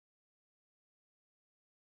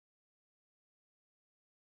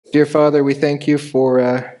Dear Father, we thank you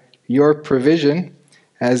for your provision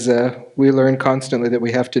as we learn constantly that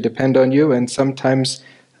we have to depend on you, and sometimes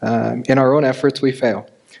in our own efforts we fail.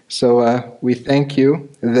 So we thank you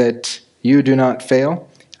that you do not fail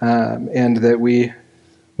and that we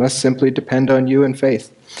must simply depend on you in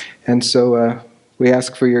faith. And so we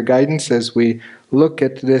ask for your guidance as we look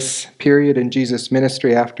at this period in Jesus'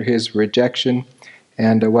 ministry after his rejection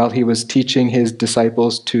and while he was teaching his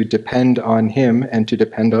disciples to depend on him and to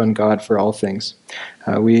depend on God for all things.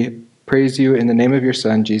 We praise you in the name of your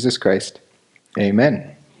Son, Jesus Christ.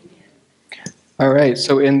 Amen. All right,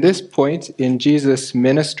 so in this point in Jesus'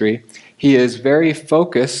 ministry, he is very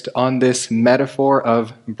focused on this metaphor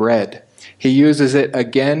of bread. He uses it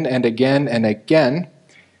again and again and again,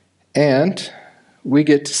 and we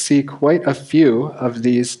get to see quite a few of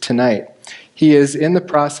these tonight. He is in the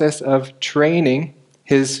process of training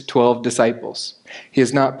his 12 disciples. He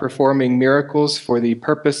is not performing miracles for the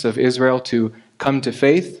purpose of Israel to come to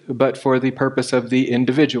faith, but for the purpose of the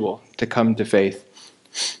individual to come to faith,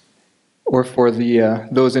 or for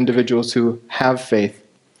those individuals who have faith.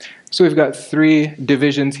 So we've got three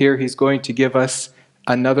divisions here. He's going to give us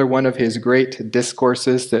another one of his great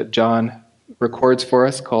discourses that John records for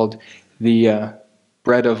us called the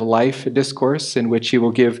Bread of Life discourse, in which he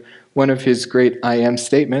will give one of his great I am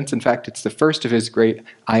statements. In fact, it's the first of his great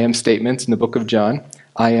I am statements in the book of John.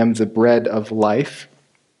 I am the bread of life.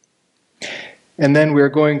 And then we're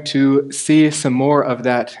going to see some more of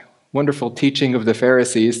that wonderful teaching of the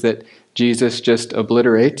Pharisees that Jesus just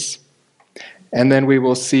obliterates. And then we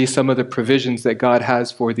will see some of the provisions that God has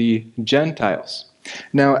for the Gentiles.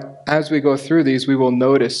 Now, as we go through these, we will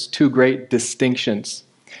notice two great distinctions.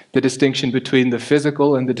 The distinction between the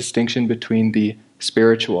physical and the distinction between the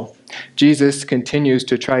spiritual. Jesus continues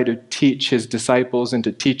to try to teach his disciples and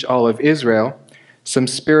to teach all of Israel some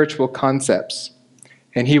spiritual concepts.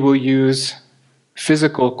 And he will use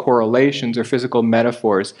physical correlations or physical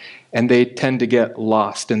metaphors, and they tend to get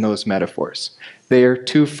lost in those metaphors. They are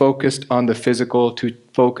too focused on the physical, too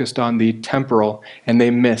focused on the temporal, and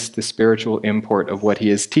they miss the spiritual import of what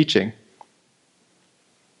he is teaching.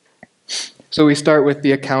 So we start with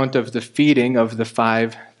the account of the feeding of the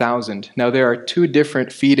 5,000. Now there are two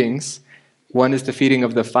different feedings. One is the feeding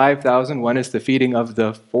of the 5,000, one is the feeding of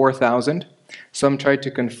the 4,000. Some try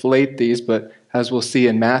to conflate these, but as we'll see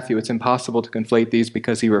in Matthew, it's impossible to conflate these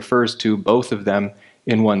because he refers to both of them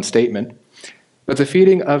in one statement. But the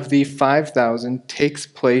feeding of the 5,000 takes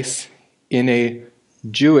place in a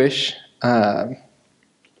Jewish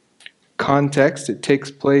context. It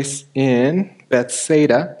takes place in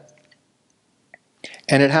Bethsaida.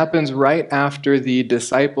 And it happens right after the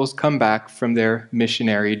disciples come back from their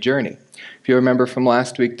missionary journey. If you remember from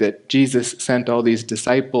last week that Jesus sent all these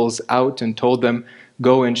disciples out and told them,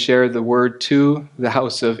 go and share the word to the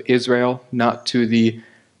house of Israel, not to the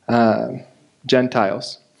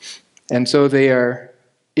Gentiles. And so they are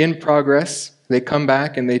in progress. They come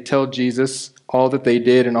back and they tell Jesus all that they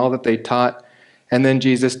did and all that they taught. And then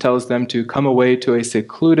Jesus tells them to come away to a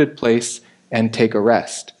secluded place and take a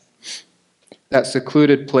rest. That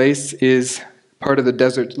secluded place is part of the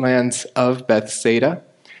desert lands of Bethsaida.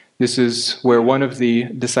 This is where one of the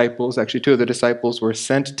disciples, actually two of the disciples, were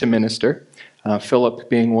sent to minister, Philip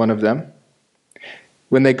being one of them.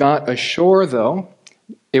 When they got ashore, though,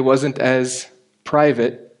 it wasn't as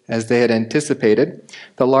private as they had anticipated.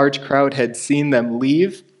 The large crowd had seen them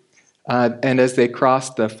leave, and as they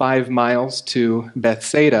crossed the 5 miles to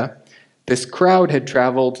Bethsaida, this crowd had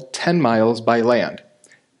traveled 10 miles by land.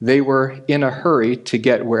 They were in a hurry to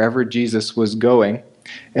get wherever Jesus was going.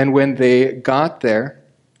 And when they got there,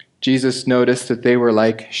 Jesus noticed that they were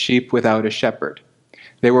like sheep without a shepherd.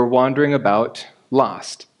 They were wandering about,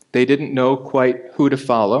 lost. They didn't know quite who to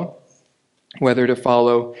follow, whether to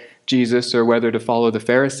follow Jesus or whether to follow the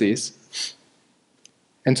Pharisees.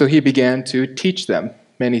 And so he began to teach them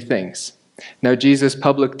many things. Now, Jesus'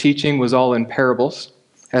 public teaching was all in parables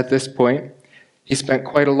at this point. He spent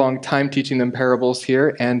quite a long time teaching them parables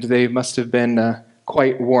here, and they must have been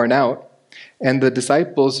quite worn out. And the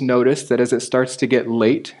disciples noticed that as it starts to get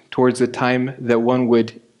late, towards the time that one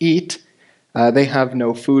would eat, they have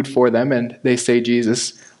no food for them, and they say,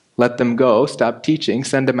 Jesus, let them go, stop teaching,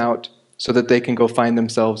 send them out so that they can go find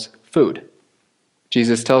themselves food.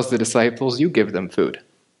 Jesus tells the disciples, you give them food.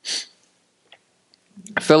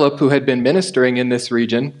 Philip, who had been ministering in this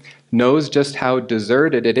region, knows just how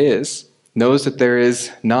deserted it is, knows that there is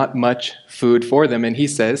not much food for them, and he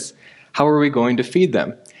says, how are we going to feed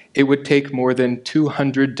them? It would take more than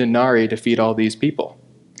 200 denarii to feed all these people.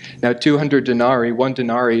 Now, 200 denarii, one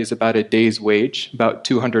denarii is about a day's wage, about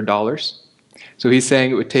 $200. So he's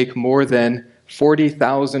saying it would take more than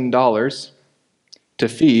 $40,000 to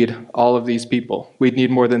feed all of these people. We'd need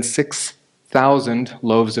more than 6,000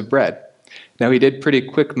 loaves of bread. Now, he did pretty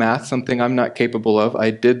quick math, something I'm not capable of. I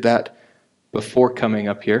did that before coming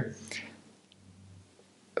up here.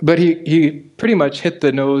 But he pretty much hit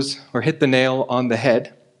the nail on the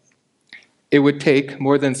head. It would take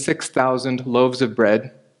more than 6,000 loaves of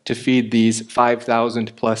bread to feed these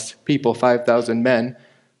 5,000 plus people, 5,000 men,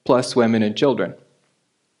 plus women and children.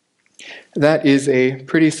 That is a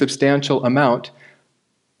pretty substantial amount,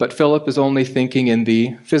 but Philip is only thinking in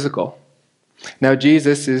the physical. Now,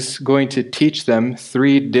 Jesus is going to teach them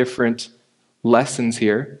 3 different lessons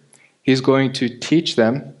here. He's going to teach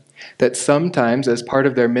them that sometimes, as part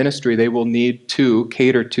of their ministry, they will need to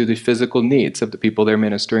cater to the physical needs of the people they're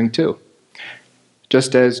ministering to,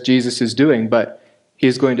 just as Jesus is doing, but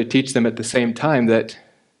he's going to teach them at the same time that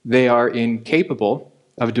they are incapable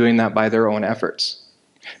of doing that by their own efforts.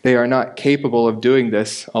 They are not capable of doing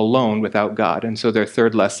this alone without God. And so their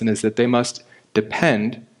 3rd lesson is that they must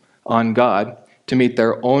depend on God to meet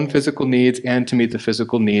their own physical needs and to meet the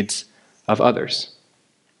physical needs of others.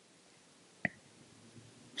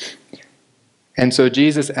 And so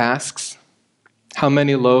Jesus asks how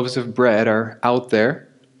many loaves of bread are out there,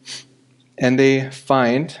 and they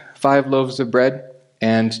find 5 loaves of bread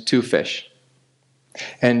and 2 fish.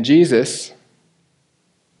 And Jesus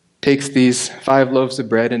takes these 5 loaves of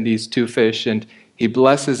bread and these 2 fish, and he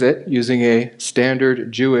blesses it using a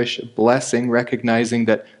standard Jewish blessing, recognizing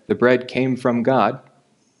that the bread came from God.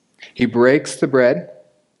 He breaks the bread,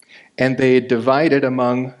 and they divide it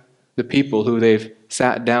among the people who they've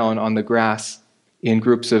sat down on the grass in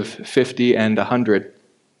groups of 50 and 100.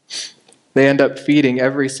 They end up feeding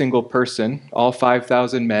every single person, all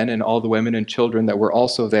 5,000 men and all the women and children that were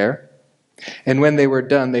also there. And when they were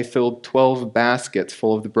done, they filled 12 baskets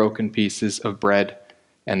full of the broken pieces of bread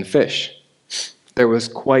and fish. There was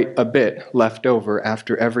quite a bit left over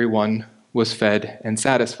after everyone was fed and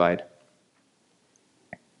satisfied.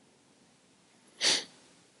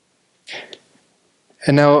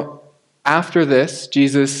 And now, after this,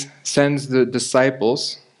 Jesus sends the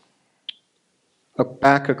disciples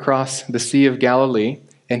back across the Sea of Galilee,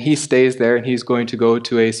 and he stays there, and he's going to go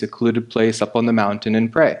to a secluded place up on the mountain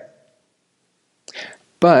and pray.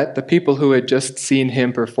 But the people who had just seen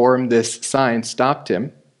him perform this sign stopped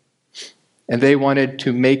him, and they wanted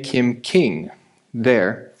to make him king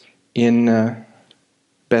there in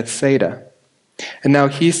Bethsaida. And now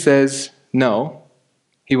he says no,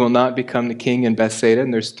 he will not become the king in Bethsaida,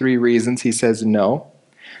 and there's 3 reasons he says no.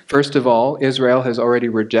 First of all, Israel has already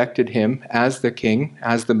rejected him as the king,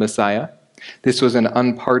 as the Messiah. This was an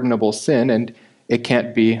unpardonable sin, and it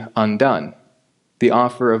can't be undone. The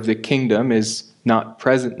offer of the kingdom is not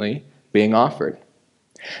presently being offered.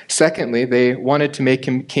 Secondly, they wanted to make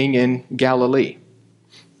him king in Galilee.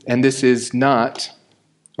 And this would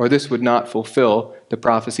not fulfill the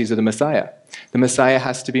prophecies of the Messiah. The Messiah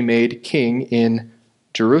has to be made king in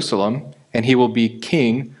Jerusalem, and he will be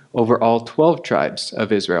king over all 12 tribes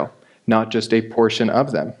of Israel, not just a portion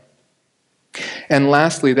of them. And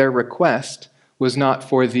lastly, their request was not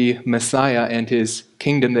for the Messiah and his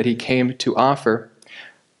kingdom that he came to offer,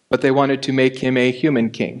 but they wanted to make him a human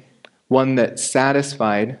king, one that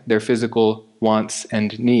satisfied their physical wants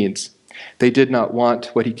and needs. They did not want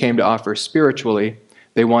what he came to offer spiritually,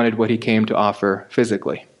 they wanted what he came to offer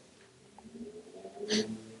physically.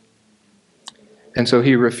 And so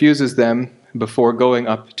he refuses them before going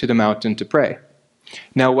up to the mountain to pray.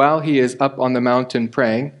 Now, while he is up on the mountain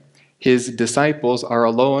praying, his disciples are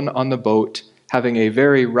alone on the boat, having a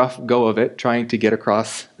very rough go of it, trying to get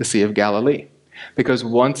across the Sea of Galilee. Because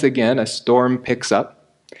once again, a storm picks up,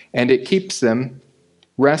 and it keeps them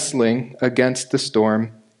wrestling against the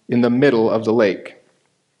storm in the middle of the lake.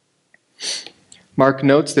 Mark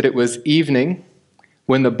notes that it was evening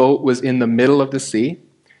when the boat was in the middle of the sea.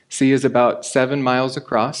 Sea is about 7 miles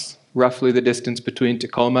across, roughly the distance between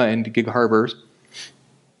Tacoma and Gig Harbor.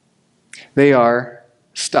 They are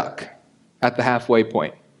stuck at the halfway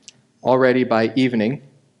point. Already by evening,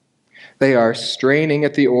 they are straining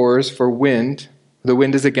at the oars for wind. The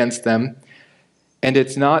wind is against them. And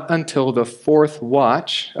it's not until the 4th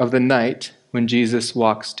watch of the night when Jesus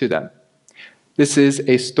walks to them. This is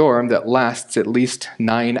a storm that lasts at least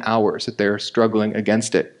 9 hours that they're struggling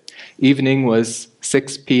against it. Evening was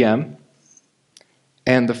 6 p.m.,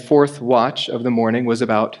 and the 4th watch of the morning was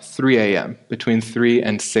about 3 a.m., between 3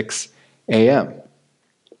 and 6 a.m.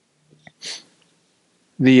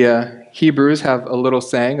 The Hebrews have a little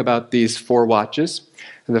saying about these 4 watches.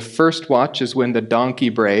 The first watch is when the donkey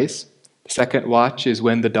brays. The second watch is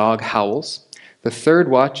when the dog howls. The third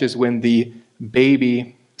watch is when the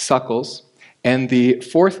baby suckles. And the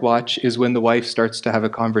fourth watch is when the wife starts to have a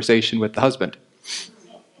conversation with the husband,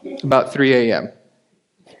 about 3 a.m.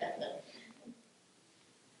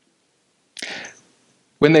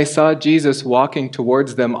 When they saw Jesus walking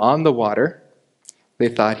towards them on the water, they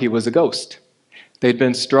thought he was a ghost. They'd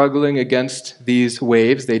been struggling against these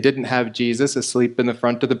waves. They didn't have Jesus asleep in the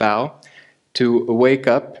front of the bow to wake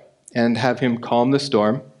up and have him calm the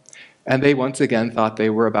storm, and they once again thought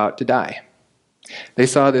they were about to die. They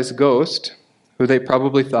saw this ghost, who they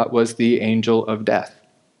probably thought was the angel of death.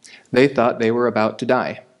 They thought they were about to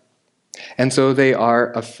die. And so they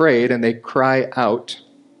are afraid and they cry out,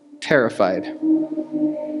 terrified.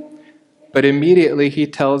 But immediately he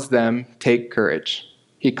tells them, take courage.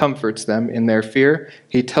 He comforts them in their fear.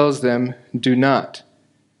 He tells them, do not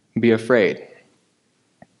be afraid.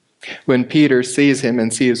 When Peter sees him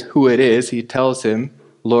and sees who it is, he tells him,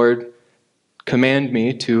 Lord, command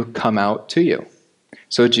me to come out to you.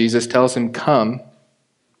 So Jesus tells him, come,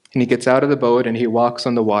 and he gets out of the boat and he walks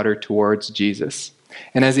on the water towards Jesus.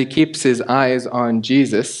 And as he keeps his eyes on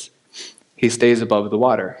Jesus, he stays above the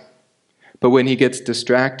water. But when he gets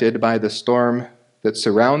distracted by the storm that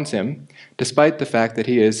surrounds him, despite the fact that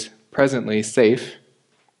he is presently safe,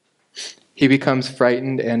 he becomes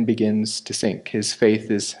frightened and begins to sink. His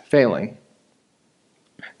faith is failing.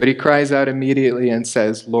 But he cries out immediately and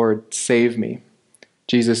says, Lord, save me.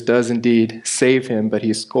 Jesus does indeed save him, but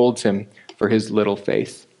he scolds him for his little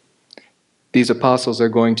faith. These apostles are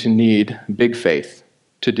going to need big faith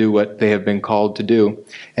to do what they have been called to do.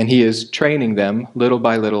 And he is training them little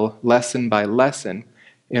by little, lesson by lesson,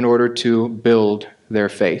 in order to build their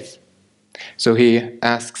faith. So he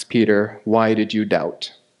asks Peter, why did you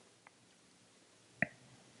doubt?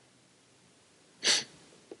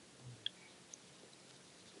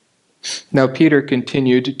 Now Peter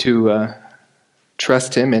continued to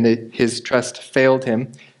trust him, and his trust failed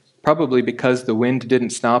him, probably because the wind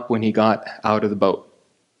didn't stop when he got out of the boat.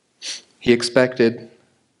 He expected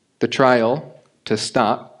the trial to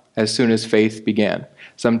stop as soon as faith began.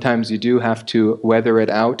 Sometimes you do have to weather it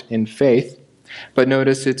out in faith, but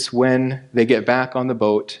notice it's when they get back on the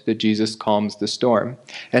boat that Jesus calms the storm.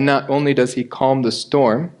 And not only does he calm the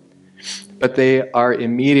storm, but they are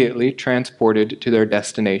immediately transported to their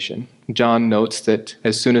destination. John notes that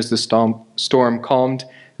as soon as the storm calmed,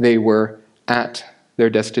 they were at their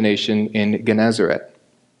destination in Gennesaret.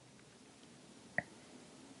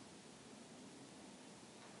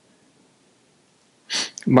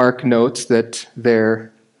 Mark notes that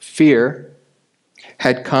their fear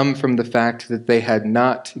had come from the fact that they had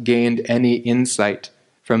not gained any insight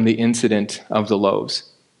from the incident of the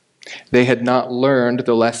loaves. They had not learned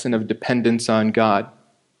the lesson of dependence on God.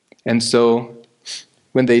 And so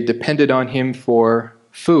when they depended on him for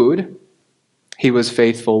food, he was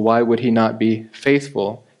faithful. Why would he not be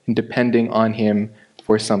faithful in depending on him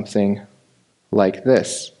for something like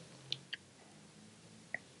this?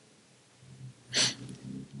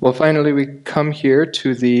 Well, finally, we come here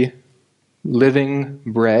to the living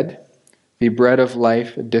bread, the bread of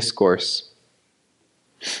life discourse.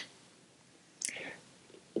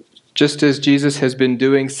 Just as Jesus has been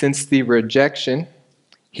doing since the rejection,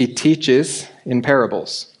 he teaches in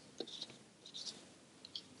parables.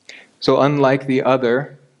 So unlike the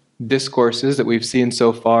other discourses that we've seen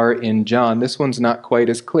so far in John, this one's not quite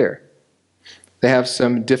as clear. They have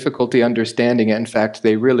some difficulty understanding it. In fact,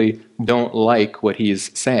 they really don't like what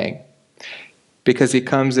he's saying, because he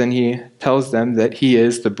comes and he tells them that he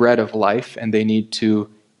is the bread of life and they need to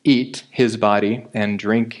eat his body and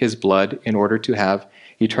drink his blood in order to have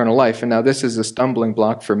eternal life. And now this is a stumbling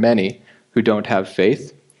block for many who don't have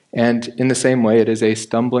faith. And in the same way, it is a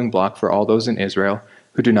stumbling block for all those in Israel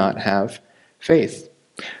who do not have faith.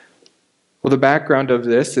 Well, the background of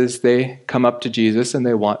this is they come up to Jesus and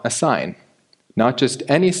they want a sign. Not just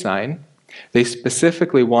any sign. They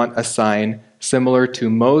specifically want a sign similar to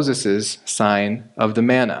Moses' sign of the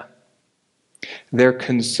manna. Their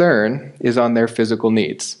concern is on their physical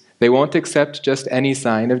needs. They won't accept just any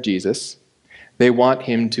sign of Jesus. They want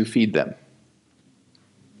him to feed them.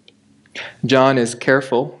 John is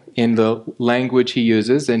careful in the language he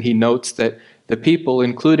uses, and he notes that the people,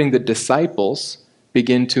 including the disciples,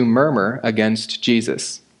 begin to murmur against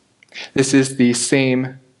Jesus. This is the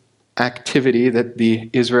same activity that the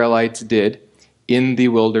Israelites did in the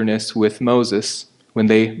wilderness with Moses when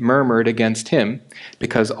they murmured against him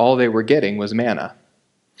because all they were getting was manna.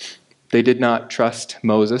 They did not trust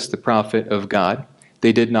Moses, the prophet of God.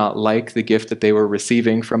 They did not like the gift that they were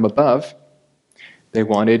receiving from above. They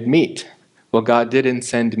wanted meat. Well, God didn't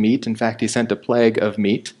send meat. In fact, he sent a plague of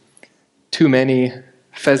meat. Too many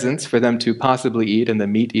pheasants for them to possibly eat, and the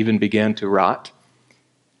meat even began to rot.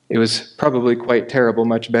 It was probably quite terrible,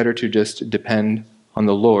 much better to just depend on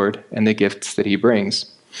the Lord and the gifts that he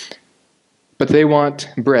brings. But they want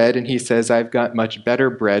bread, and he says, I've got much better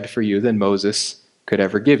bread for you than Moses could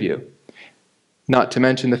ever give you. Not to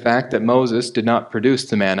mention the fact that Moses did not produce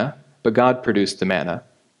the manna, but God produced the manna.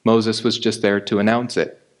 Moses was just there to announce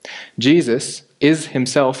it. Jesus is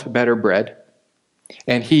himself better bread,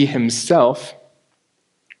 and he himself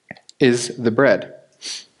is the bread.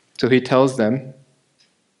 So he tells them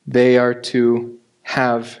they are to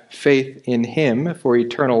have faith in him for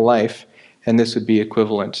eternal life, and this would be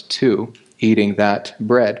equivalent to eating that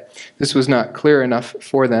bread. This was not clear enough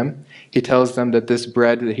for them. He tells them that this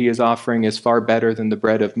bread that he is offering is far better than the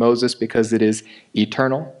bread of Moses because it is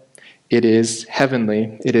eternal, it is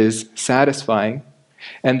heavenly, it is satisfying,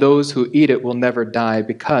 and those who eat it will never die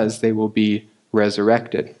because they will be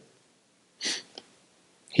resurrected.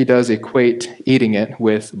 He does equate eating it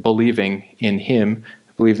with believing in him.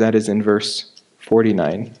 I believe that is in verse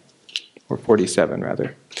 49, or 47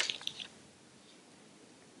 rather.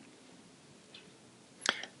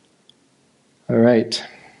 All right.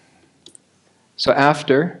 So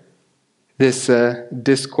after this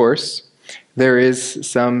discourse, there is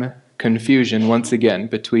some confusion once again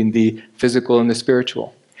between the physical and the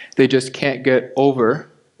spiritual. They just can't get over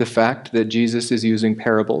the fact that Jesus is using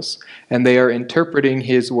parables, and they are interpreting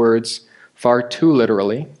his words far too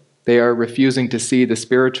literally. They are refusing to see the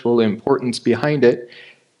spiritual importance behind it,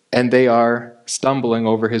 and they are stumbling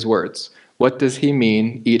over his words. What does he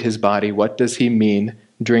mean, eat his body? What does he mean,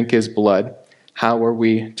 drink his blood? How are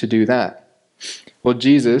we to do that? Well,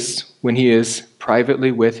 Jesus, when he is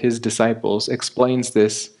privately with his disciples, explains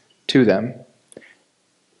this to them.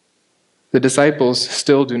 The disciples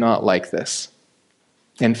still do not like this.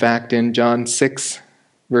 In fact, in John 6,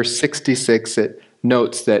 verse 66, it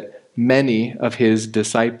notes that many of his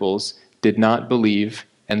disciples did not believe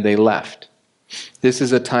and they left. This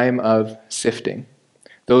is a time of sifting.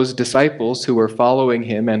 Those disciples who were following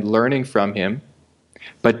him and learning from him,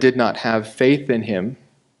 but did not have faith in him,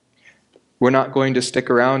 were not going to stick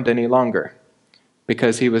around any longer,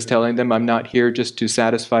 because he was telling them, I'm not here just to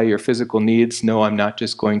satisfy your physical needs. No, I'm not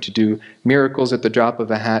just going to do miracles at the drop of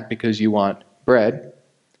a hat because you want bread.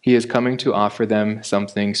 He is coming to offer them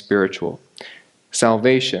something spiritual,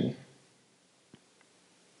 salvation.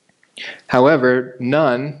 However,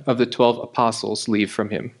 none of the 12 apostles leave from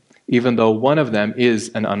him, even though one of them is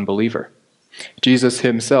an unbeliever. Jesus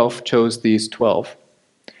himself chose these 12.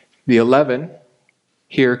 The 11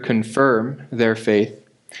 here confirm their faith,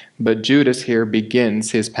 but Judas here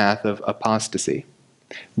begins his path of apostasy.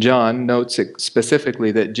 John notes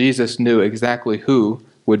specifically that Jesus knew exactly who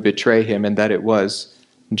would betray him, and that it was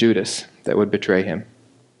Judas that would betray him.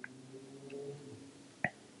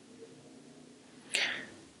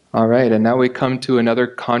 All right, and now we come to another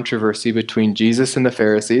controversy between Jesus and the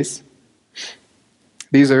Pharisees.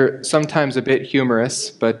 These are sometimes a bit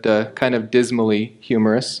humorous, but kind of dismally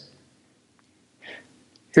humorous.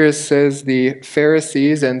 Here it says, the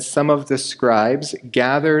Pharisees and some of the scribes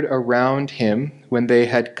gathered around him when they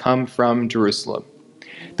had come from Jerusalem.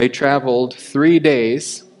 They traveled 3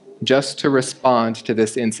 days just to respond to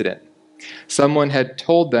this incident. Someone had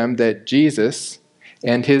told them that Jesus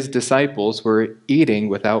and his disciples were eating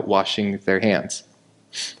without washing their hands.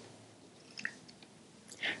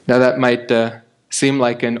 Now that might seem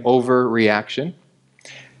like an overreaction,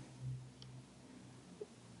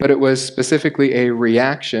 but it was specifically a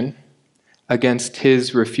reaction against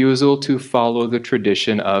his refusal to follow the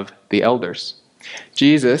tradition of the elders.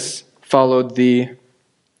 Jesus followed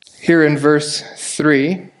here in verse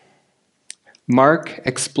 3, Mark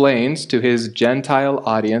explains to his Gentile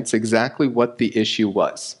audience exactly what the issue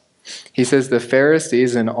was. He says the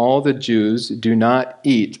Pharisees and all the Jews do not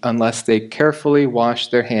eat unless they carefully wash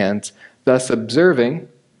their hands, thus observing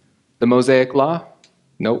the Mosaic law?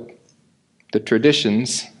 Nope. The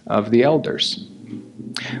traditions of the elders.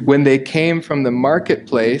 When they came from the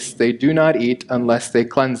marketplace, they do not eat unless they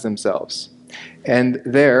cleanse themselves. And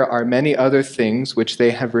there are many other things which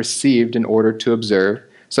they have received in order to observe,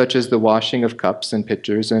 such as the washing of cups and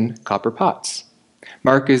pitchers and copper pots.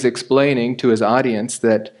 Mark is explaining to his audience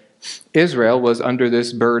that Israel was under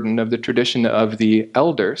this burden of the tradition of the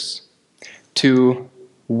elders to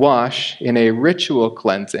wash in a ritual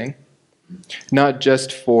cleansing, not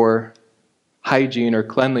just for hygiene or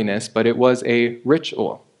cleanliness, but it was a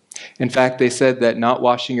ritual. In fact, they said that not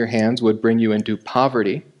washing your hands would bring you into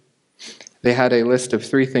poverty. They had a list of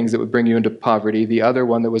 3 things that would bring you into poverty. The other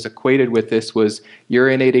one that was equated with this was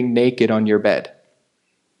urinating naked on your bed.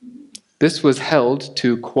 This was held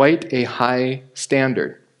to quite a high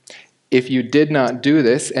standard. If you did not do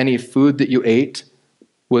this, any food that you ate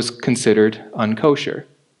was considered unkosher.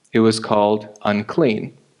 It was called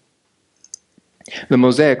unclean. The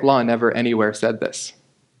Mosaic Law never anywhere said this.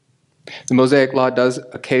 The Mosaic Law does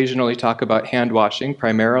occasionally talk about hand washing,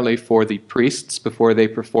 primarily for the priests before they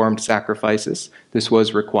performed sacrifices. This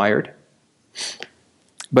was required.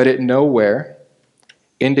 But it nowhere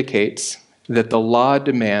indicates that the law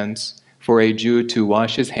demands for a Jew to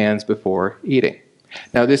wash his hands before eating.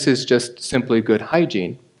 Now, this is just simply good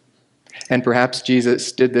hygiene. And perhaps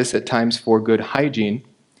Jesus did this at times for good hygiene,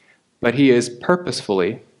 but he is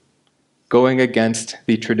purposefully going against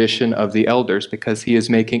the tradition of the elders because he is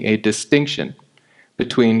making a distinction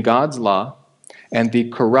between God's law and the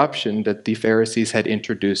corruption that the Pharisees had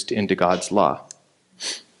introduced into God's law.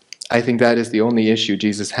 I think that is the only issue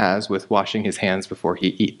Jesus has with washing his hands before he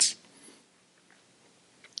eats.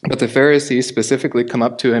 But the Pharisees specifically come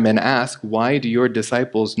up to him and ask, "Why do your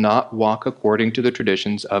disciples not walk according to the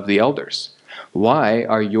traditions of the elders? Why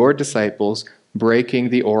are your disciples breaking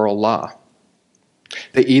the oral law?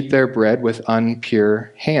 They eat their bread with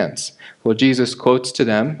impure hands." Well, Jesus quotes to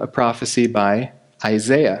them a prophecy by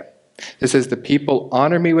Isaiah. It says, "The people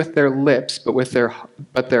honor me with their lips,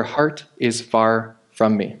 but their heart is far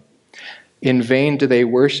from me. In vain do they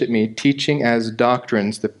worship me, teaching as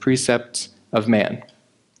doctrines the precepts of man."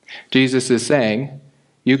 Jesus is saying,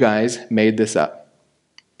 you guys made this up,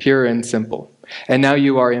 pure and simple. And now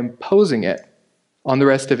you are imposing it on the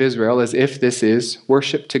rest of Israel as if this is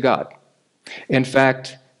worship to God. In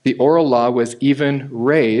fact, the oral law was even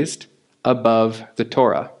raised above the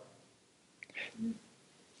Torah.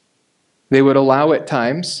 They would allow at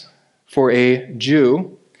times for a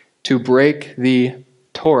Jew to break the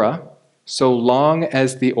Torah so long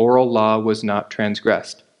as the oral law was not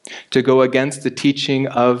transgressed. To go against the teaching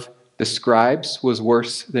of the scribes was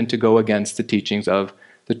worse than to go against the teachings of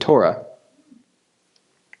the Torah.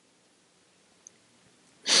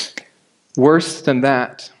 Worse than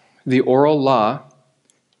that, the oral law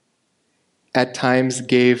at times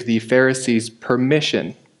gave the Pharisees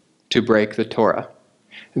permission to break the Torah.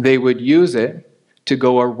 They would use it to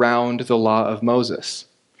go around the law of Moses,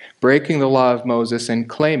 breaking the law of Moses and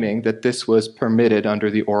claiming that this was permitted under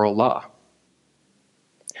the oral law.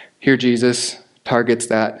 Here Jesus targets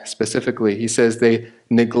that specifically. He says they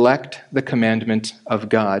neglect the commandment of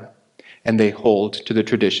God and they hold to the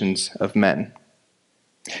traditions of men.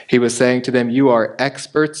 He was saying to them, you are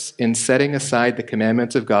experts in setting aside the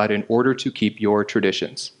commandments of God in order to keep your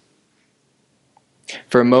traditions.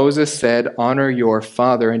 For Moses said, honor your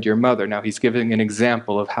father and your mother. Now he's giving an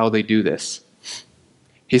example of how they do this.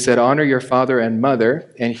 He said, honor your father and mother,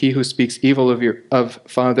 and he who speaks evil of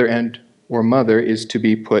father and or mother is to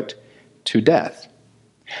be put to death.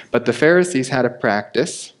 But the Pharisees had a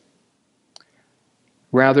practice,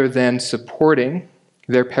 rather than supporting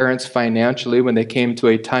their parents financially when they came to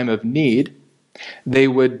a time of need, they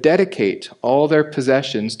would dedicate all their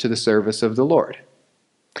possessions to the service of the Lord,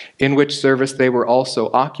 in which service they were also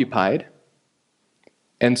occupied,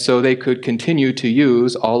 and so they could continue to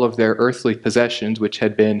use all of their earthly possessions, which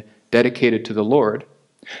had been dedicated to the Lord,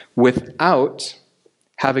 without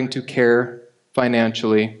having to care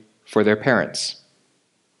financially for their parents.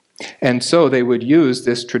 And so they would use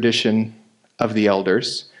this tradition of the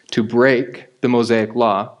elders to break the Mosaic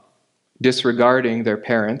law, disregarding their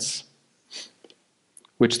parents,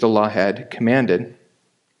 which the law had commanded.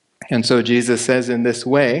 And so Jesus says in this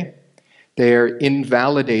way, they are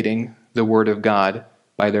invalidating the word of God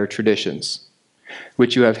by their traditions,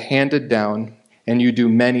 which you have handed down, and you do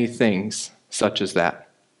many things such as that.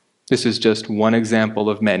 This is just one example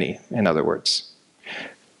of many, in other words.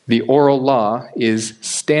 The oral law is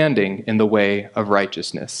standing in the way of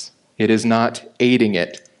righteousness. It is not aiding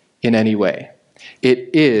it in any way. It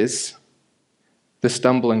is the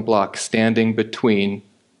stumbling block standing between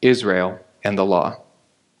Israel and the law.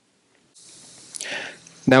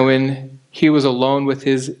 Now, when he was alone with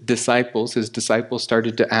his disciples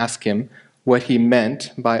started to ask him what he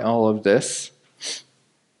meant by all of this.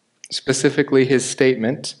 Specifically, his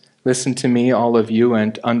statement, listen to me, all of you,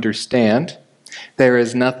 and understand. There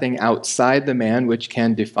is nothing outside the man which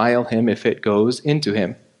can defile him if it goes into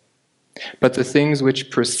him. But the things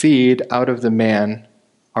which proceed out of the man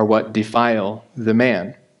are what defile the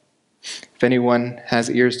man. If anyone has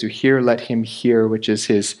ears to hear, let him hear, which is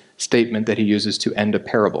his statement that he uses to end a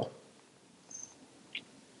parable.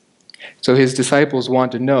 So his disciples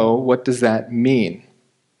want to know, what does that mean?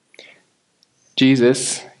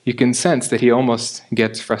 Jesus, you can sense that he almost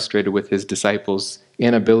gets frustrated with his disciples'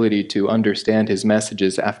 inability to understand his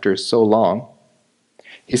messages after so long.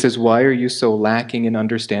 He says, why are you so lacking in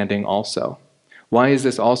understanding also? Why is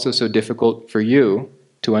this also so difficult for you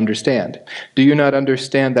to understand. Do you not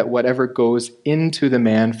understand that whatever goes into the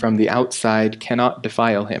man from the outside cannot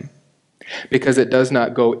defile him? Because it does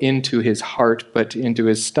not go into his heart, but into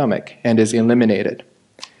his stomach, and is eliminated.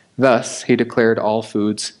 Thus, he declared all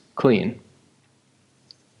foods clean.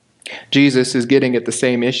 Jesus is getting at the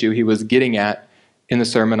same issue he was getting at in the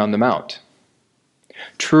Sermon on the Mount.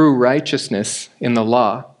 True righteousness in the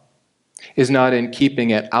law is not in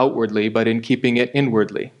keeping it outwardly, but in keeping it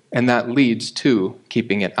inwardly, and that leads to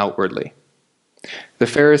keeping it outwardly. The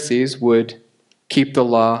Pharisees would keep the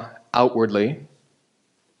law outwardly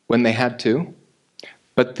when they had to,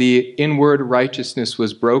 but the inward righteousness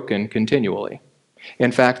was broken continually.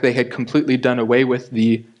 In fact, they had completely done away with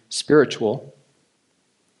the spiritual,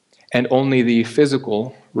 and only the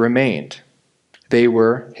physical remained. They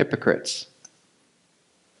were hypocrites.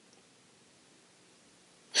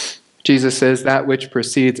 Jesus says, that which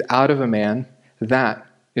proceeds out of a man, that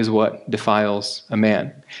is what defiles a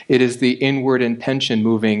man. It is the inward intention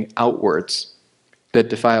moving outwards that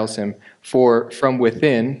defiles him. For from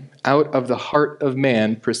within, out of the heart of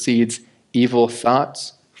man, proceeds evil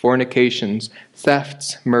thoughts, fornications,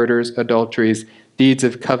 thefts, murders, adulteries, deeds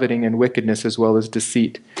of coveting and wickedness, as well as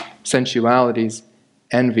deceit, sensualities,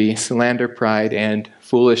 envy, slander, pride, and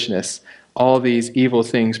foolishness. All these evil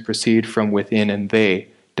things proceed from within, and they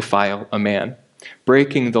defile a man.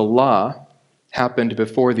 Breaking the law happened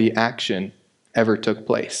before the action ever took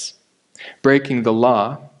place. Breaking the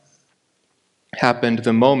law happened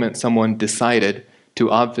the moment someone decided to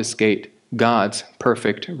obfuscate God's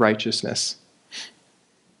perfect righteousness.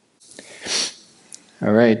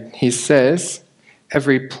 All right, he says,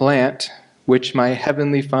 every plant which my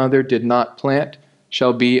heavenly Father did not plant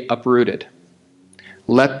shall be uprooted.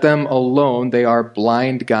 Let them alone, they are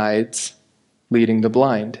blind guides leading the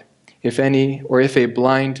blind. If a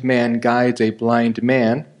blind man guides a blind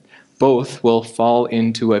man, both will fall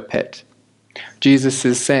into a pit. Jesus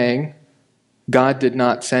is saying, God did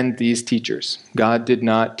not send these teachers. God did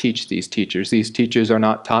not teach these teachers. These teachers are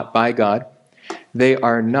not taught by God. They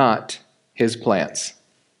are not his plants.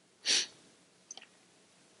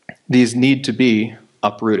 These need to be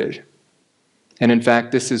uprooted. And in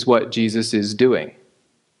fact, this is what Jesus is doing.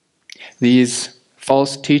 These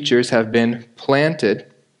false teachers have been planted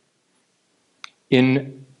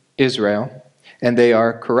in Israel, and they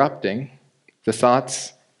are corrupting the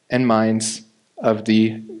thoughts and minds of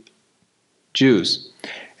the Jews.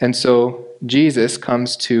 And so Jesus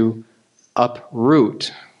comes to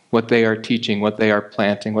uproot what they are teaching, what they are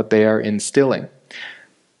planting, what they are instilling.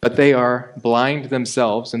 But they are blind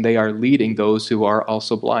themselves, and they are leading those who are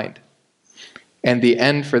also blind. And the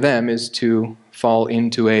end for them is to fall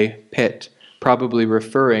into a pit, probably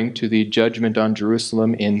referring to the judgment on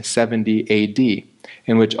Jerusalem in 70 AD,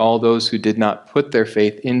 in which all those who did not put their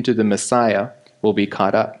faith into the Messiah will be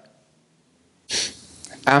caught up.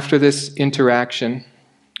 After this interaction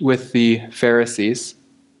with the Pharisees,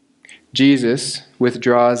 Jesus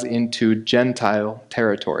withdraws into Gentile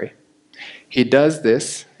territory. He does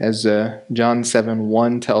this, as John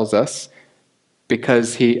 7:1 tells us,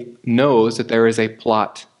 because he knows that there is a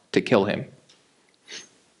plot to kill him.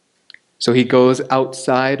 So he goes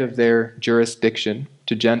outside of their jurisdiction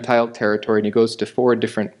to Gentile territory, and he goes to 4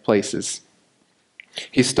 different places.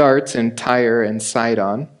 He starts in Tyre and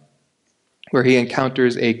Sidon, where he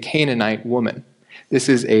encounters a Canaanite woman. This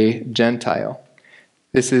is a Gentile.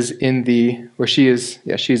 This is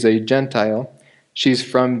she's a Gentile. She's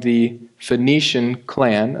from the Phoenician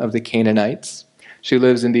clan of the Canaanites. She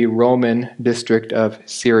lives in the Roman district of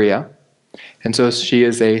Syria. And so she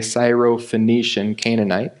is a Syro-Phoenician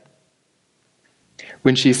Canaanite.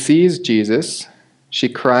 When she sees Jesus, she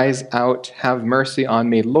cries out, "Have mercy on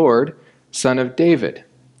me, Lord, Son of David.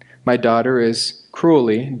 My daughter is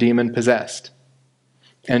cruelly demon-possessed."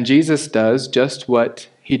 And Jesus does just what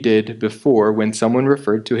he did before when someone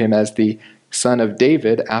referred to him as the Son of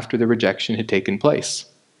David after the rejection had taken place.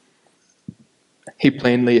 He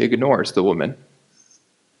plainly ignores the woman.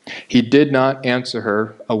 He did not answer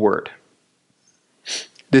her a word.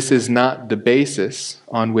 This is not the basis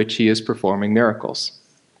on which he is performing miracles.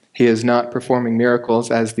 He is not performing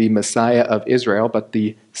miracles as the Messiah of Israel, but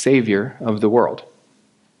the Savior of the world.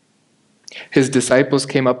 His disciples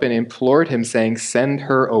came up and implored him, saying, "Send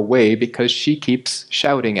her away because she keeps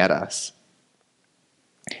shouting at us."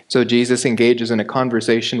 So Jesus engages in a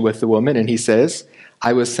conversation with the woman, and he says,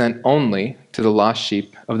 "I was sent only to the lost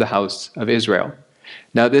sheep of the house of Israel."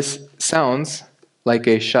 Now this sounds like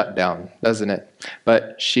a shutdown, doesn't it?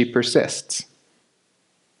 But she persists.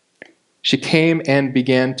 She came and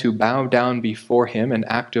began to bow down before him, an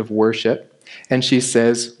act of worship, and she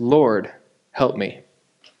says, "Lord, help me."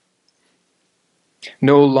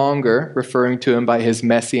 no longer referring to him by his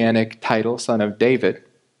messianic title, Son of David,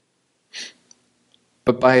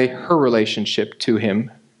 but by her relationship to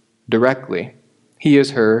him directly. He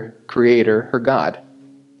is her creator, her God.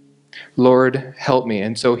 Lord, help me.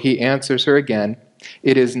 And so he answers her again,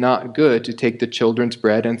 it is not good to take the children's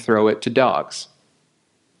bread and throw it to dogs.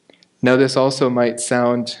 Now, this also might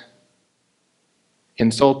sound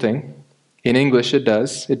insulting. In English, it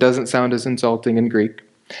does. It doesn't sound as insulting in Greek.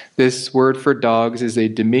 This word for dogs is a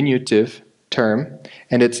diminutive term,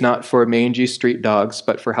 and it's not for mangy street dogs,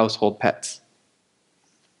 but for household pets.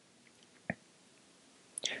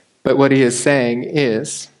 But what he is saying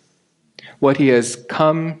is, what he has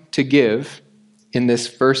come to give in this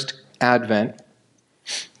first Advent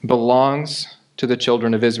belongs to the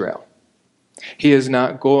children of Israel. He is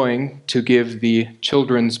not going to give the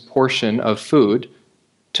children's portion of food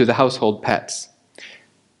to the household pets.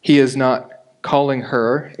 He is not calling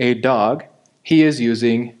her a dog. He is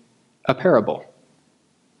using a parable.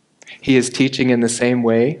 He is teaching in the same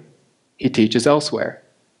way he teaches elsewhere.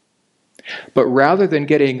 But rather than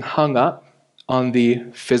getting hung up on the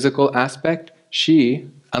physical aspect, she,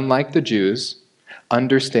 unlike the Jews,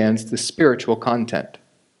 understands the spiritual content.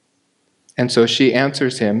 And so she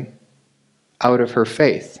answers him out of her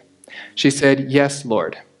faith. She said, "Yes,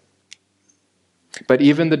 Lord. But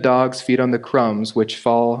even the dogs feed on the crumbs which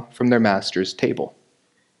fall from their master's table."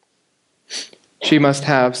 She must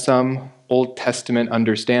have some Old Testament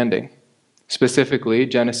understanding, specifically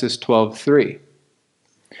Genesis 12:3,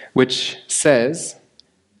 which says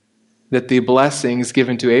that the blessings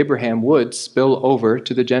given to Abraham would spill over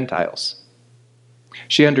to the Gentiles.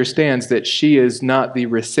 She understands that she is not the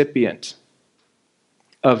recipient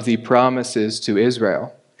of the promises to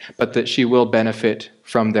Israel, but that she will benefit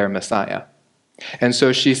from their Messiah. And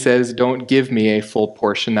so she says, don't give me a full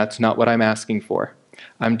portion. That's not what I'm asking for.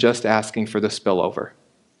 I'm just asking for the spillover.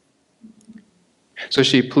 So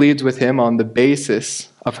she pleads with him on the basis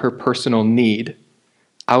of her personal need,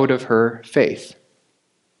 out of her faith.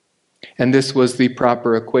 And this was the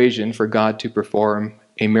proper equation for God to perform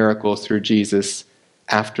a miracle through Jesus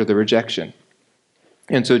after the rejection.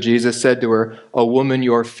 And so Jesus said to her, "O woman,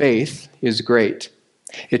 your faith is great.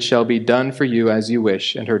 It shall be done for you as you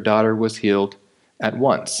wish." And her daughter was healed at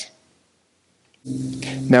once.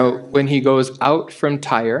 Now, when he goes out from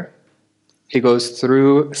Tyre, he goes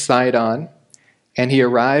through Sidon, and he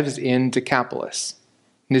arrives in Decapolis.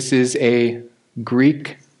 This is a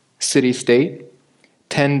Greek city-state.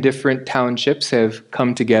 10 different townships have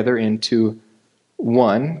come together into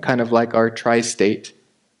one, kind of like our tri-state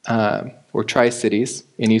or tri-cities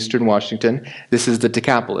in eastern Washington. This is the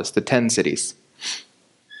Decapolis, the 10 cities.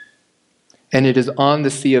 And it is on the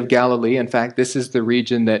Sea of Galilee. In fact, this is the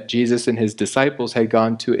region that Jesus and his disciples had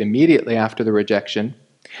gone to immediately after the rejection,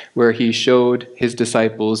 where he showed his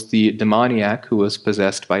disciples the demoniac who was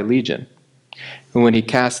possessed by Legion. And when he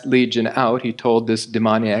cast Legion out, he told this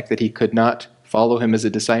demoniac that he could not follow him as a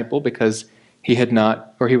disciple because he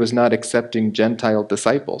was not accepting Gentile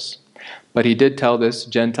disciples. But he did tell this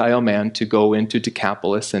Gentile man to go into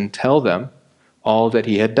Decapolis and tell them all that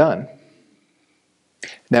he had done.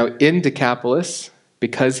 Now, in Decapolis,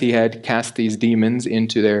 because he had cast these demons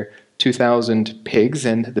into their 2,000 pigs,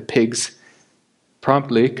 and the pigs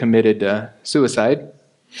promptly committed suicide,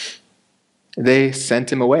 they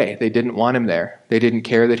sent him away. They didn't want him there. They didn't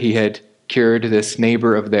care that he had cured this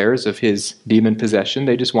neighbor of theirs of his demon possession.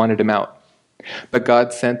 They just wanted him out. But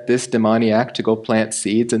God sent this demoniac to go plant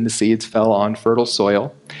seeds, and the seeds fell on fertile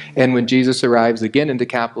soil. And when Jesus arrives again in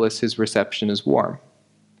Decapolis, his reception is warm.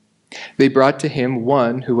 They brought to him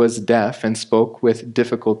one who was deaf and spoke with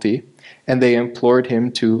difficulty, and they implored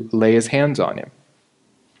him to lay his hands on him.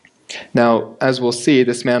 Now, as we'll see,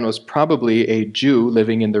 this man was probably a Jew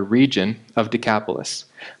living in the region of Decapolis,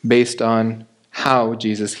 based on how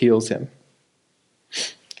Jesus heals him.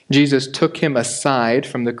 Jesus took him aside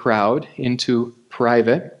from the crowd into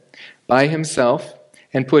private by himself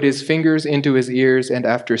and put his fingers into his ears, and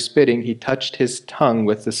after spitting, he touched his tongue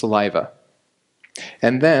with the saliva.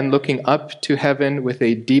 And then, looking up to heaven with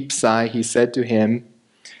a deep sigh, he said to him,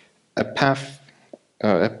 Epaphatha,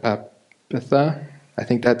 I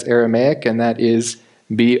think that's Aramaic, and that is,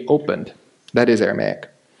 be opened. That is Aramaic.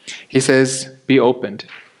 He says, be opened.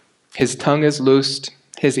 His tongue is loosed,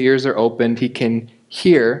 his ears are opened, he can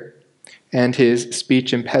hear, and his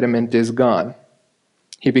speech impediment is gone.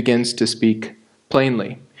 He begins to speak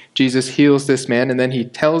plainly. Jesus heals this man, and then he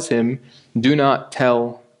tells him, do not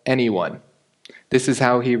tell anyone. This is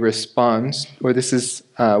how he responds, or this is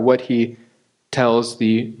what he tells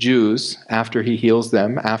the Jews after he heals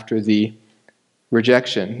them, after the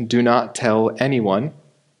rejection. Do not tell anyone.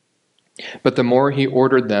 But the more he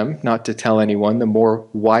ordered them not to tell anyone, the more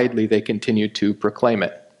widely they continued to proclaim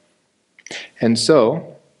it. And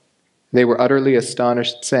so they were utterly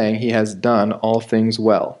astonished, saying, "He has done all things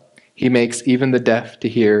well. He makes even the deaf to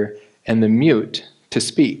hear and the mute to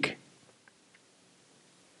speak."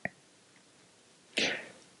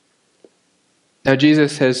 Now,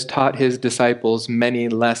 Jesus has taught his disciples many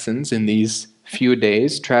lessons in these few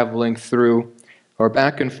days, traveling through or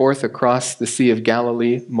back and forth across the Sea of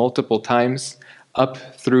Galilee multiple times, up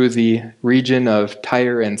through the region of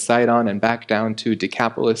Tyre and Sidon and back down to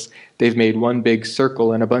Decapolis. They've made one big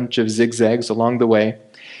circle and a bunch of zigzags along the way.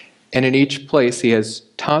 And in each place, he has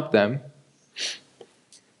taught them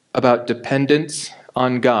about dependence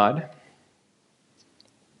on God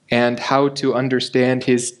and how to understand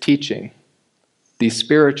his teaching, the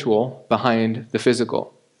spiritual behind the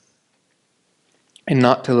physical, and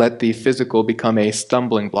not to let the physical become a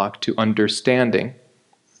stumbling block to understanding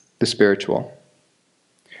the spiritual.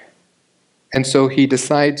 And so he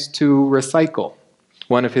decides to recycle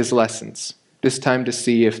one of his lessons, this time to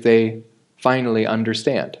see if they finally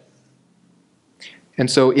understand.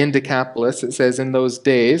 And so in Decapolis, it says, "In those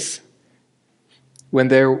days, when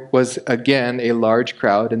there was again a large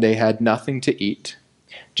crowd and they had nothing to eat,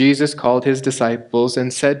 Jesus called his disciples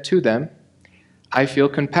and said to them, 'I feel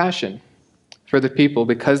compassion for the people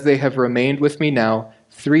because they have remained with me now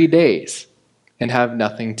 3 days and have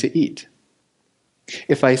nothing to eat.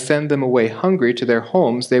 If I send them away hungry to their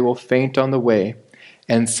homes, they will faint on the way,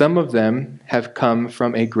 and some of them have come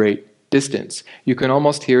from a great distance.'" You can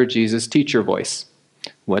almost hear Jesus' teacher voice.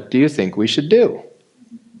 "What do you think we should do?"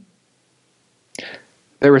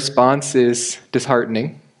 Their response is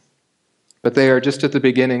disheartening, but they are just at the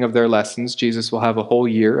beginning of their lessons. Jesus will have a whole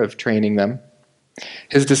year of training them.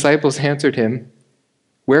 His disciples answered him,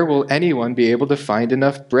 "Where will anyone be able to find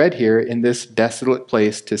enough bread here in this desolate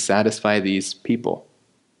place to satisfy these people?"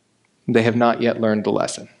 They have not yet learned the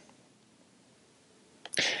lesson.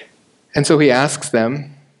 And so he asks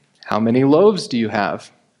them, "How many loaves do you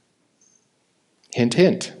have?" Hint,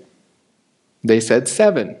 hint. They said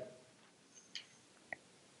 7.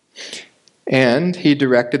 And he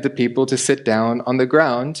directed the people to sit down on the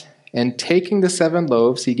ground, and taking the 7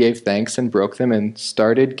 loaves, he gave thanks and broke them and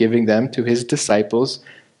started giving them to his disciples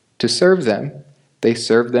to serve them. They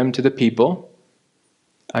served them to the people.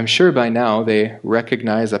 I'm sure by now they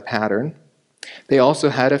recognize a pattern. They also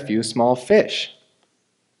had a few small fish.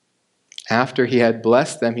 After he had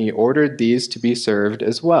blessed them, he ordered these to be served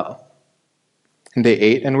as well. And they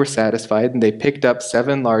ate and were satisfied, and they picked up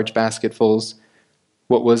 7 large basketfuls,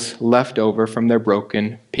 what was left over from their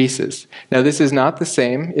broken pieces. Now, this is not the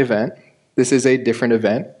same event. This is a different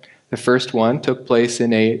event. The first one took place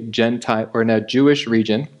in a Gentile or in a Jewish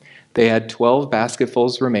region. They had 12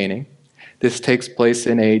 basketfuls remaining. This takes place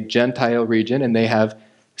in a Gentile region, and they have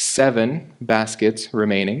 7 baskets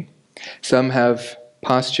remaining. Some have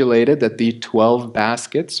postulated that the 12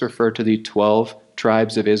 baskets refer to the 12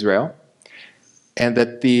 tribes of Israel, and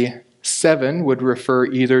that the 7 would refer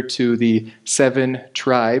either to the 7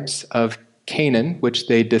 tribes of Canaan, which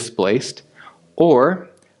they displaced, or,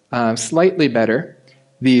 slightly better,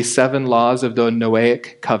 the 7 laws of the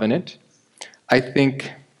Noahic covenant. I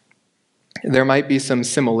think there might be some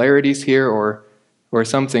similarities here or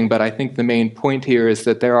something, but I think the main point here is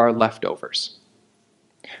that there are leftovers.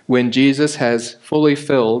 When Jesus has fully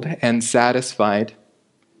filled and satisfied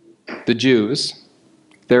the Jews,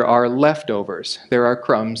 there are leftovers. There are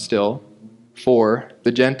crumbs still for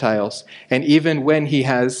the Gentiles. And even when he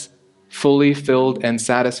has fully filled and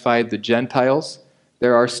satisfied the Gentiles,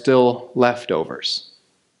 there are still leftovers.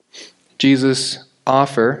 Jesus'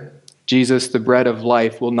 offer, Jesus, the bread of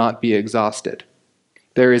life, will not be exhausted.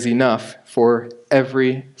 There is enough for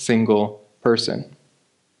every single person.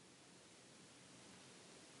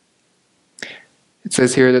 It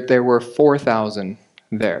says here that there were 4,000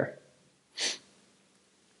 there.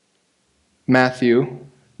 Matthew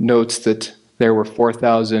notes that there were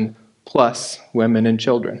 4,000 plus women and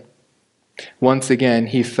children. Once again,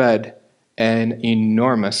 he fed an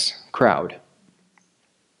enormous crowd.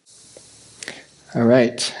 All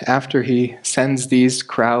right, after he sends these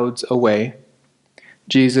crowds away,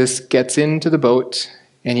 Jesus gets into the boat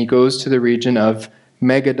and he goes to the region of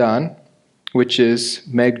Magadan, which is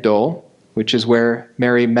Magdol, which is where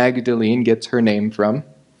Mary Magdalene gets her name from.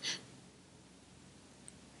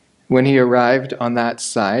 When he arrived on that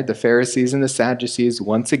side, the Pharisees and the Sadducees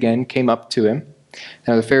once again came up to him.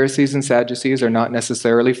 Now, the Pharisees and Sadducees are not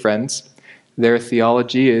necessarily friends. Their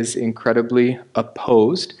theology is incredibly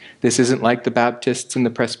opposed. This isn't like the Baptists and the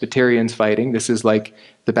Presbyterians fighting. This is like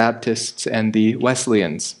the Baptists and the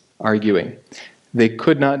Wesleyans arguing. They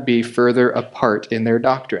could not be further apart in their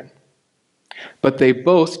doctrine. But they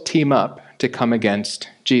both team up to come against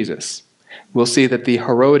Jesus. We'll see that the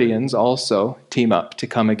Herodians also team up to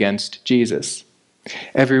come against Jesus.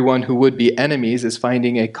 Everyone who would be enemies is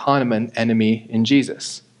finding a common enemy in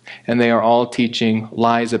Jesus, and they are all teaching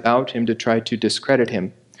lies about him to try to discredit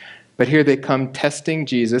him. But here they come testing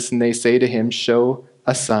Jesus, and they say to him, "Show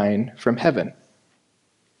a sign from heaven."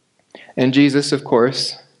 And Jesus, of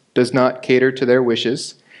course, does not cater to their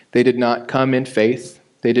wishes. They did not come in faith.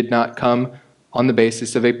 They did not come on the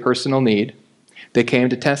basis of a personal need. They came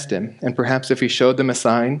to test him, and perhaps if he showed them a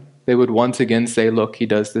sign, they would once again say, "Look, he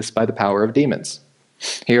does this by the power of demons."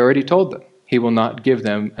 He already told them he will not give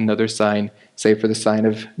them another sign save for the sign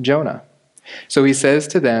of Jonah. So he says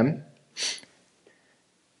to them,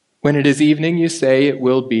 "When it is evening, you say it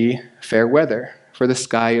will be fair weather, for the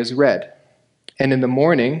sky is red. And in the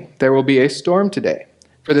morning there will be a storm today,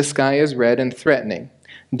 for the sky is red and threatening.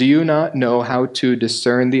 Do you not know how to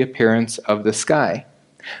discern the appearance of the sky?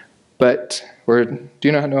 Or do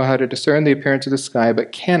you not know how to discern the appearance of the sky,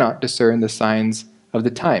 but cannot discern the signs of the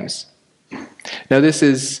times?" Now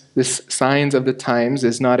this signs of the times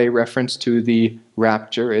is not a reference to the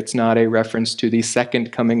rapture. It's not a reference to the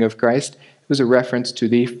second coming of Christ. It was a reference to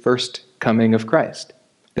the first coming of Christ.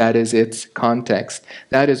 That is its context.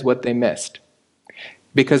 That is what they missed,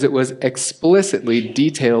 because it was explicitly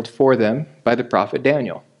detailed for them by the prophet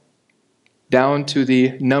Daniel. Down to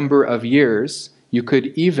the number of years, you could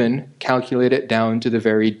even calculate it down to the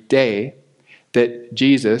very day that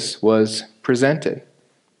Jesus was presented.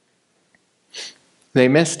 They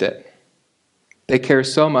missed it. They care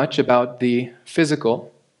so much about the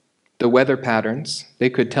physical, the weather patterns, they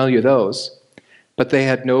could tell you those, but they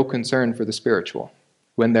had no concern for the spiritual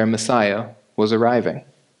when their Messiah was arriving.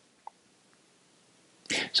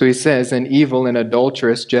 So he says, "An evil and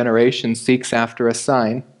adulterous generation seeks after a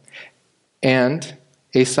sign, and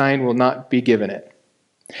a sign will not be given it,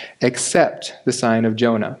 except the sign of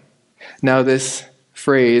Jonah." Now this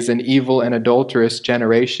phrase, "an evil and adulterous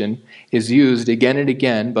generation," is used again and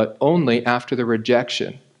again, but only after the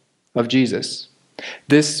rejection of Jesus.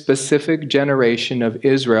 This specific generation of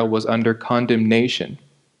Israel was under condemnation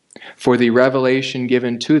for the revelation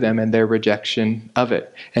given to them and their rejection of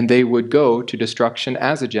it, and they would go to destruction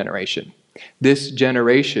as a generation. This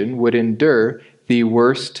generation would endure the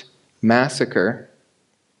worst massacre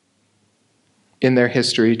in their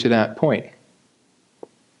history to that point.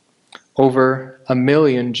 Over 1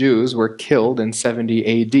 million Jews were killed in 70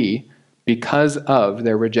 AD because of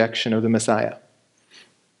their rejection of the Messiah.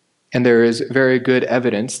 And there is very good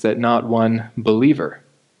evidence that not one believer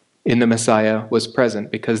in the Messiah was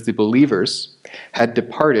present, because the believers had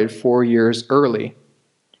departed 4 years earlier,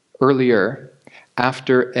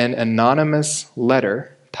 after an anonymous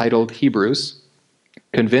letter titled Hebrews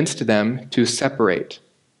convinced them to separate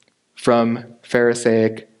from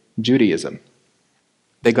Pharisaic Judaism.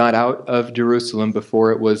 They got out of Jerusalem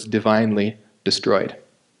before it was divinely destroyed.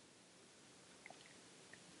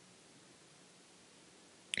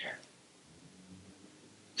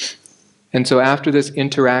 And so after this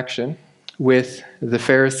interaction with the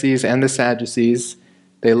Pharisees and the Sadducees,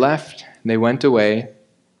 they left, they went away.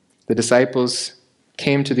 The disciples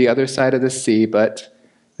came to the other side of the sea, but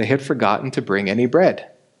they had forgotten to bring any bread.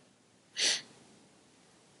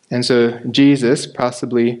 And so Jesus,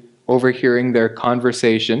 possibly overhearing their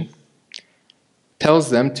conversation, tells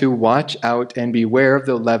them to watch out and beware of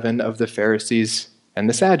the leaven of the Pharisees and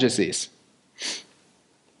the Sadducees.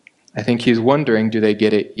 I think he's wondering, do they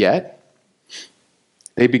get it yet?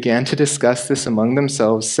 They began to discuss this among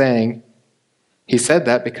themselves, saying, "He said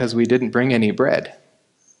that because we didn't bring any bread."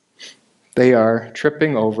 They are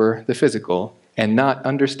tripping over the physical and not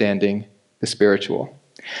understanding the spiritual.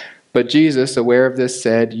 But Jesus, aware of this,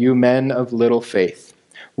 said, "You men of little faith,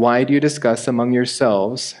 why do you discuss among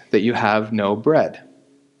yourselves that you have no bread?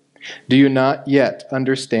 Do you not yet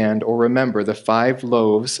understand or remember the 5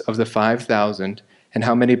 loaves of the 5,000 and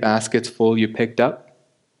how many baskets full you picked up?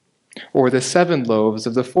 Or the 7 loaves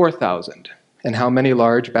of the 4,000 and how many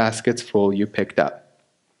large baskets full you picked up?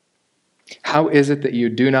 How is it that you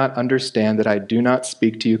do not understand that I do not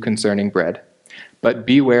speak to you concerning bread? But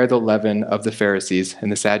beware the leaven of the Pharisees and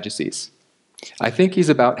the Sadducees." I think he's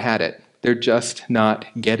about had it. They're just not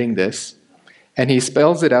getting this. And he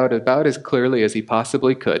spells it out about as clearly as he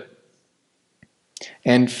possibly could.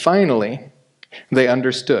 And finally, they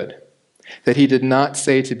understood that he did not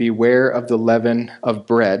say to beware of the leaven of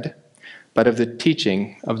bread, but of the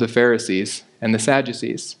teaching of the Pharisees and the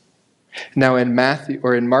Sadducees. Now in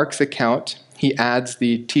Mark's account, he adds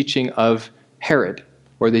the teaching of Herod,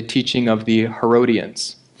 or the teaching of the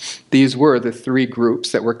Herodians. These were the three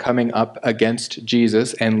groups that were coming up against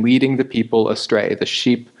Jesus and leading the people astray, the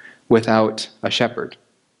sheep without a shepherd.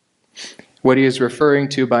 What he is referring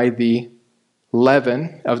to by the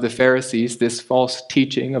leaven of the Pharisees, this false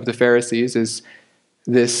teaching of the Pharisees, is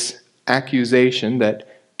this accusation that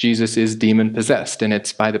Jesus is demon-possessed, and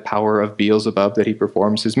it's by the power of Beelzebub that he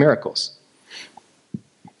performs his miracles.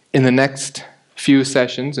 In the next few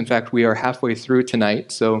sessions, in fact, we are halfway through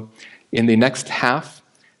tonight, so in the next half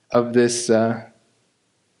of this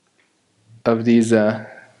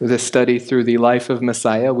study through the life of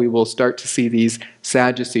Messiah, we will start to see these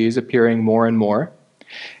Sadducees appearing more and more.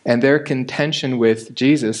 And their contention with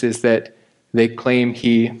Jesus is that they claim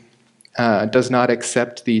he does not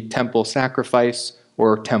accept the temple sacrifice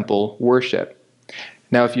or temple worship.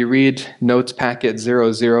 Now, if you read Notes Packet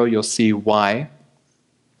 00, you'll see why.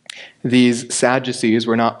 These Sadducees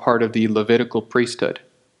were not part of the Levitical priesthood.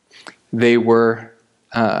 They were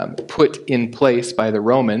put in place by the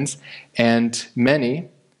Romans, and many,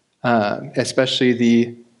 especially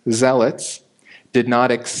the Zealots, did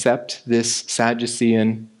not accept this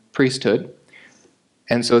Sadducean priesthood,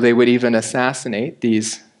 and so they would even assassinate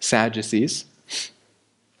these Sadducees.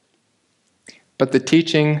 But the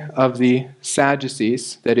teaching of the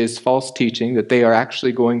Sadducees, that is false teaching, that they are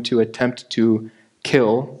actually going to attempt to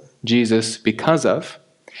kill Jesus because of,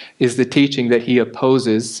 is the teaching that he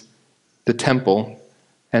opposes the temple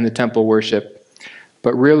and the temple worship.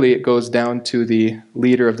 But really it goes down to the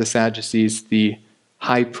leader of the Sadducees, the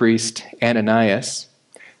high priest Ananias,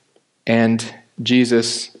 and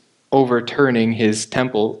Jesus overturning his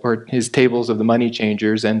temple or his tables of the money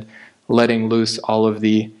changers and letting loose all of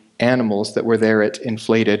the animals that were there at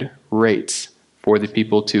inflated rates for the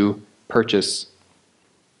people to purchase.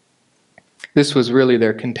 This was really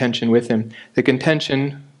their contention with him. The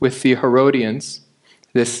contention with the Herodians,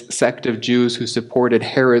 this sect of Jews who supported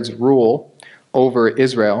Herod's rule over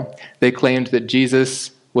Israel, they claimed that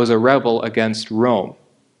Jesus was a rebel against Rome.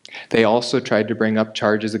 They also tried to bring up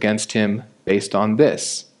charges against him based on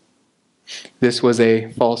this. This was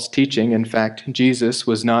a false teaching. In fact, Jesus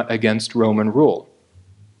was not against Roman rule.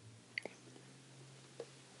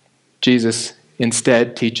 Jesus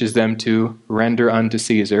instead teaches them to render unto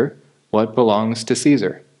Caesar what belongs to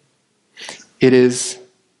Caesar. It is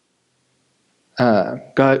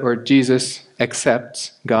Jesus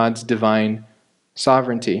accepts God's divine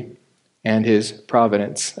sovereignty and his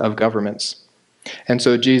providence of governments. And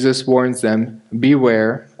so Jesus warns them,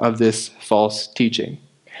 beware of this false teaching.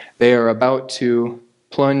 They are about to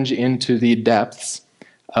plunge into the depths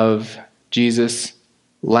of Jesus'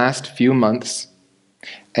 last few months,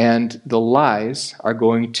 and the lies are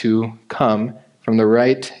going to come from the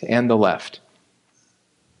right and the left.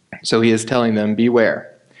 So he is telling them, beware.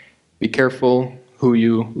 Be careful who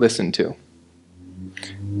you listen to.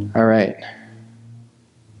 All right.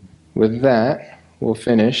 With that, we'll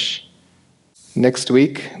finish. Next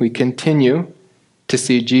week, we continue to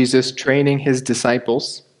see Jesus training his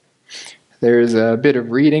disciples. There's a bit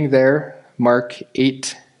of reading there, Mark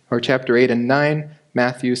 8, or chapter 8 and 9,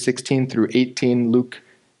 Matthew 16 through 18, Luke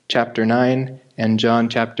chapter 9, and John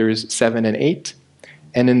chapters 7 and 8.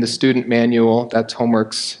 And in the student manual, that's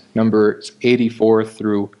homeworks numbers 84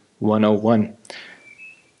 through 101.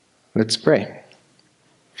 Let's pray.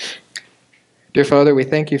 Dear Father, we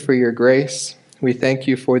thank you for your grace. We thank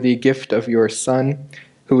you for the gift of your Son,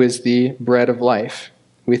 who is the bread of life.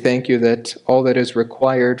 We thank you that all that is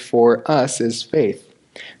required for us is faith.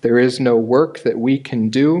 There is no work that we can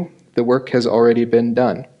do. The work has already been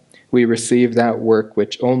done. We receive that work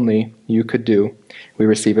which only you could do. We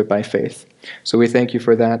receive it by faith. So we thank you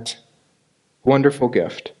for that wonderful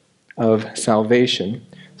gift of salvation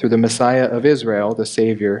through the Messiah of Israel, the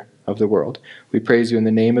Savior of the world. We praise you in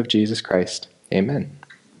the name of Jesus Christ. Amen.